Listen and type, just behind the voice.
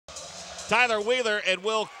Tyler Wheeler and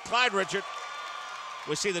Will Kleinrichard.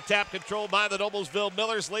 We see the tap control by the Noblesville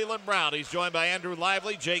Millers, Leland Brown. He's joined by Andrew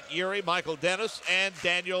Lively, Jake Urey, Michael Dennis, and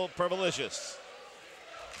Daniel Pervalicious.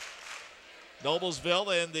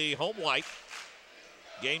 Noblesville in the home white.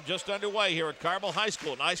 Game just underway here at Carmel High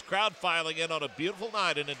School. Nice crowd filing in on a beautiful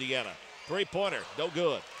night in Indiana. Three-pointer, no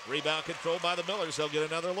good. Rebound controlled by the Millers. They'll get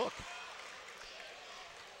another look.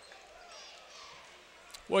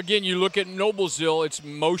 Well, again, you look at Noblesville, it's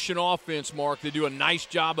motion offense, Mark. They do a nice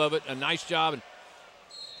job of it, And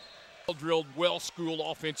well-drilled, well-schooled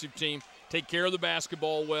offensive team. Take care of the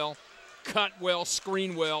basketball well, cut well,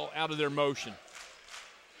 screen well out of their motion.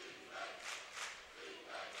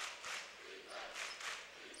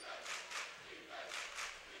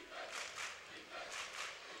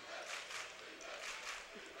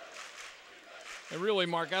 And really,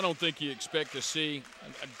 Mark, I don't think you expect to see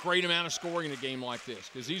a great amount of scoring in a game like this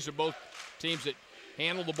because these are both teams that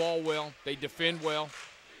handle the ball well. They defend well.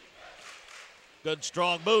 Good,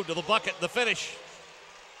 strong move to the bucket and the finish.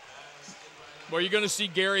 Well, you're going to see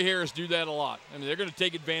Gary Harris do that a lot. I mean, they're going to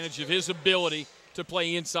take advantage of his ability to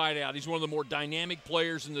play inside out. He's one of the more dynamic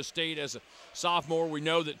players in the state as a sophomore. We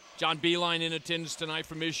know that John Beeline in attendance tonight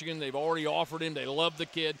from Michigan. They've already offered him. They love the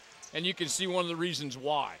kid, and you can see one of the reasons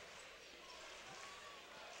why.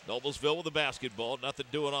 Noblesville with the basketball. Nothing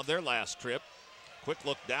doing on their last trip. Quick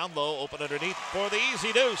look down low, open underneath for the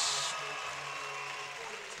easy deuce.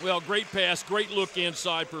 Well, great pass, great look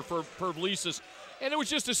inside for Pervalicis. And it was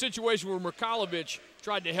just a situation where Merkalovich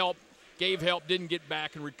tried to help, gave help, didn't get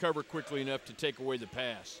back and recover quickly enough to take away the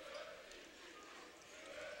pass.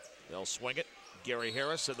 They'll swing it. Gary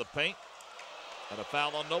Harris in the paint. And a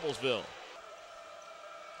foul on Noblesville.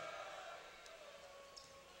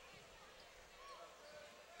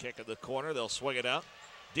 Kick in the corner. They'll swing it out.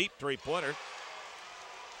 Deep three-pointer.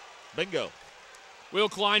 Bingo. Will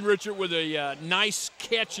Kleinrichard with a nice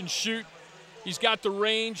catch and shoot. He's got the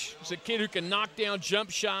range. He's a kid who can knock down jump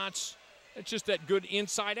shots. It's just that good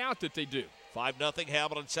inside out that they do. 5-0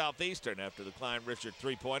 Hamilton Southeastern after the Kleinrichard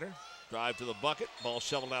three-pointer. Drive to the bucket. Ball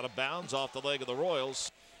shoveled out of bounds off the leg of the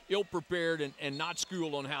Royals. Ill-prepared and not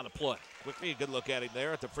schooled on how to play. Quickly, a good look at him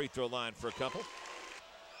there at the free throw line for a couple.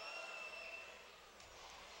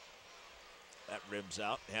 That rims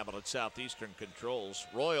out. Hamilton Southeastern controls.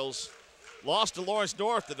 Royals lost to Lawrence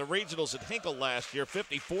North in the regionals at Hinkle last year,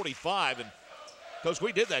 50-45. And, Coach,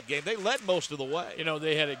 we did that game. They led most of the way. You know,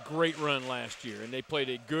 they had a great run last year, and they played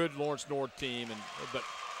a good Lawrence North team, but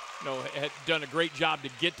had done a great job to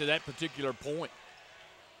get to that particular point.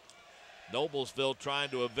 Noblesville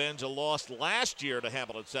trying to avenge a loss last year to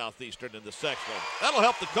Hamilton Southeastern in the sectional. That'll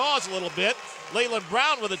help the cause a little bit. Leland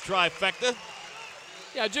Brown with a trifecta.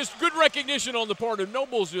 Yeah, just good recognition on the part of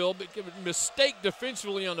Noblesville, but mistake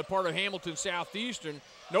defensively on the part of Hamilton Southeastern.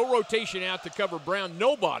 No rotation out to cover Brown.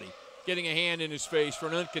 Nobody getting a hand in his face for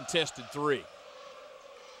an uncontested three.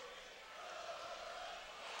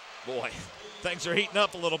 Boy, things are heating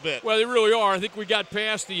up a little bit. Well, they really are. I think we got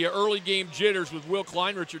past the early game jitters with Will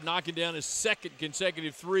Kleinrichard knocking down his second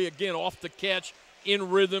consecutive three. Again, off the catch, in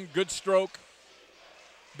rhythm, good stroke.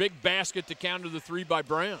 Big basket to counter the three by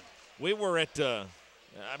Brown. We were at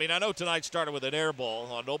I know tonight started with an air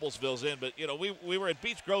ball on Noblesville's end, but, we were at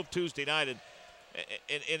Beach Grove Tuesday night, and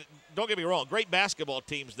don't get me wrong, great basketball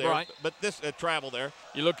teams there, right. But this travel there.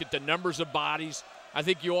 You look at the numbers of bodies. I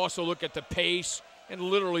think you also look at the pace and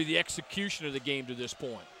literally the execution of the game to this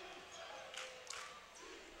point.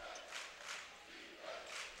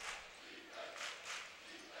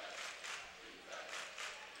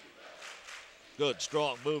 Good,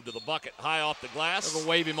 strong move to the bucket, high off the glass. They're going to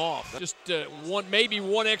wave him off. Just maybe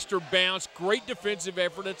one extra bounce. Great defensive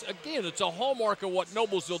effort. It's a hallmark of what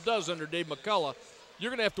Noblesville does under Dave McCullough. You're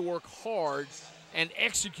going to have to work hard and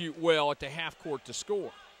execute well at the half court to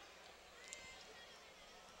score.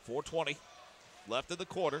 4:20 left in the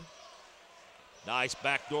quarter. Nice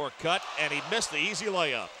backdoor cut, and he missed the easy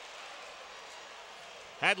layup.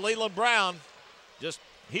 Had Leland Brown, just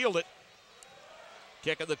healed it.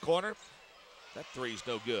 Kick in the corner. That three's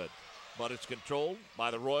no good, but it's controlled by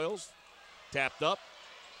the Royals. Tapped up.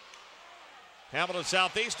 Hamilton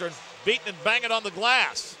Southeastern beating and banging on the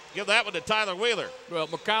glass. Give that one to Tyler Wheeler. Well,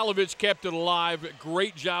 Mikhailovich kept it alive.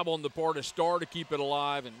 Great job on the part of Starr to keep it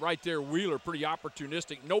alive. And right there, Wheeler, pretty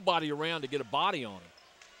opportunistic. Nobody around to get a body on him.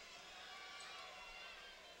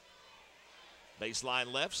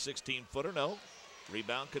 Baseline left, 16-footer, no.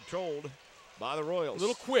 Rebound controlled by the Royals. A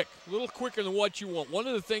little quicker than what you want. One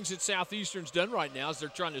of the things that Southeastern's done right now is they're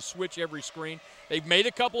trying to switch every screen. They've made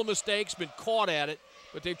a couple of mistakes, been caught at it,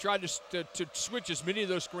 but they've tried to switch as many of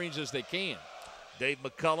those screens as they can. Dave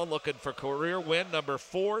McCullough looking for career win number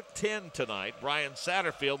 410 tonight. Brian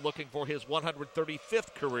Satterfield looking for his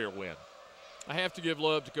 135th career win. I have to give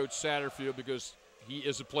love to Coach Satterfield because he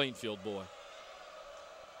is a Plainfield boy.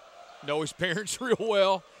 Know his parents real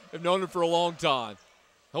well. Have known him for a long time.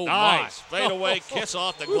 Oh, nice. My. Fade away, kiss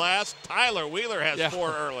off the glass. Tyler Wheeler has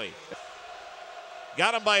 4 early.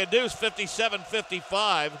 Got him by a deuce,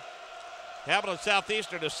 57-55. Hamilton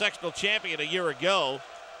Southeastern, a sectional champion a year ago.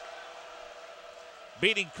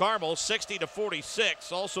 Beating Carmel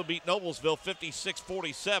 60-46. Also beat Noblesville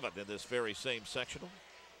 56-47 in this very same sectional.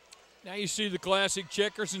 Now you see the classic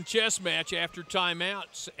checkers and chess match after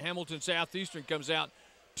timeout. Hamilton Southeastern comes out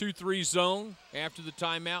 2-3 zone after the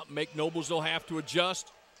timeout. Make Noblesville have to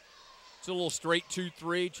adjust. It's a little straight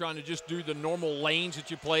 2-3, trying to just do the normal lanes that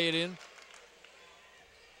you play it in.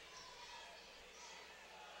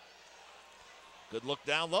 Good look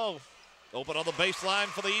down low. Open on the baseline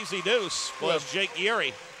for the easy deuce was Jake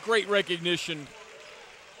Geary. Great recognition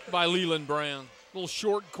by Leland Brown. Little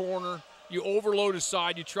short corner. You overload his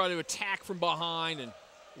side. You try to attack from behind, and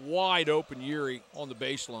wide open Geary on the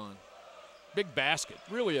baseline. Big basket.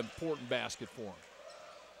 Really important basket for him.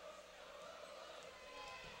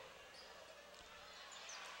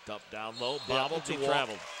 Dump down low. Bobbled. He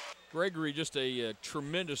traveled. Gregory just a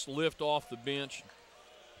tremendous lift off the bench.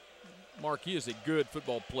 Mark, he is a good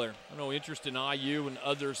football player. I know interest in IU and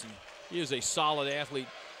others, and he is a solid athlete.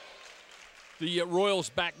 The Royals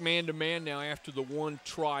back man-to-man now after the one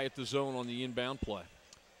try at the zone on the inbound play.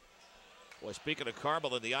 Boy, speaking of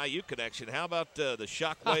Carmel and the IU connection, how about the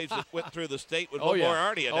shockwaves that went through the state when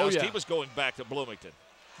Moriarty announced he was going back to Bloomington?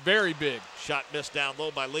 Very big. Shot missed down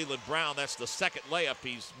low by Leland Brown. That's the second layup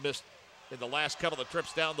he's missed in the last couple of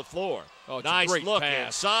trips down the floor. Oh, nice look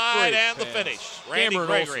inside and the finish. Randy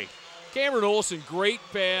Gregory. Cameron Olson, great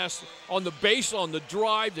pass on the base, on the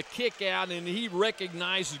drive, the kick out, and he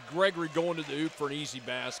recognizes Gregory going to the hoop for an easy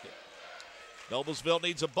basket. Noblesville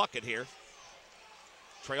needs a bucket here.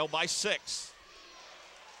 Trail by 6.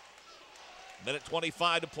 Minute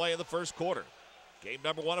 25 to play in the first quarter. Game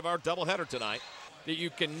number 1 of our doubleheader tonight. That you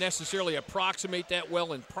can necessarily approximate that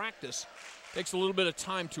well in practice. Takes a little bit of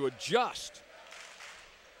time to adjust.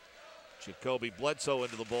 Jacoby Bledsoe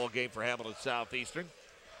into the ball game for Hamilton Southeastern.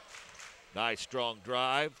 Nice strong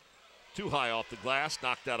drive. Too high off the glass,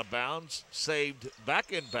 knocked out of bounds, saved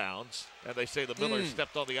back in bounds. And they say the Millers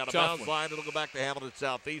stepped on the out of bounds line. It'll go back to Hamilton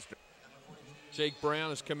Southeastern. Jake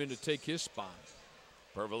Brown has come in to take his spot.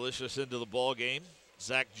 Pervalicious into the ball game.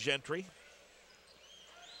 Zach Gentry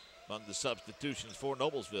among the substitutions for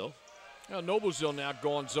Noblesville. Now Noblesville now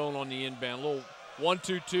going zone on the inbound. Little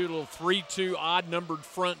 1-2-2, little 3-2 odd numbered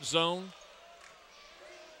front zone.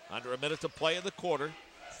 Under a minute to play in the quarter.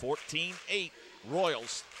 14-8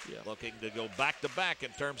 Royals looking to go back-to-back in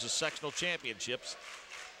terms of sectional championships.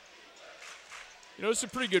 You know, it's a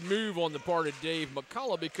pretty good move on the part of Dave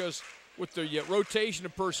McCullough because with the rotation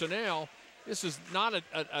of personnel, this is not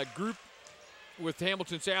a group with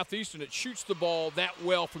Hamilton Southeastern that shoots the ball that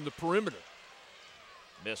well from the perimeter.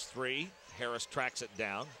 Missed 3. Harris tracks it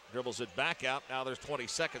down, dribbles it back out. Now there's 20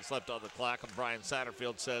 seconds left on the clock, and Brian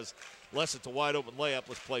Satterfield says, unless it's a wide open layup,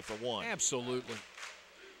 let's play for 1. Absolutely.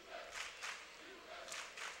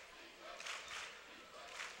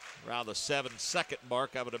 Around the 7-second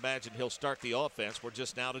mark, I would imagine he'll start the offense. We're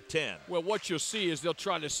just now to 10. Well, what you'll see is they'll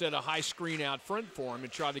try to set a high screen out front for him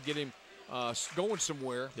and try to get him going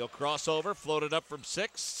somewhere. He'll cross over, float it up from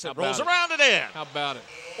 6, and rolls around and in. How about it?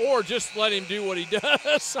 Or just let him do what he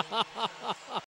does.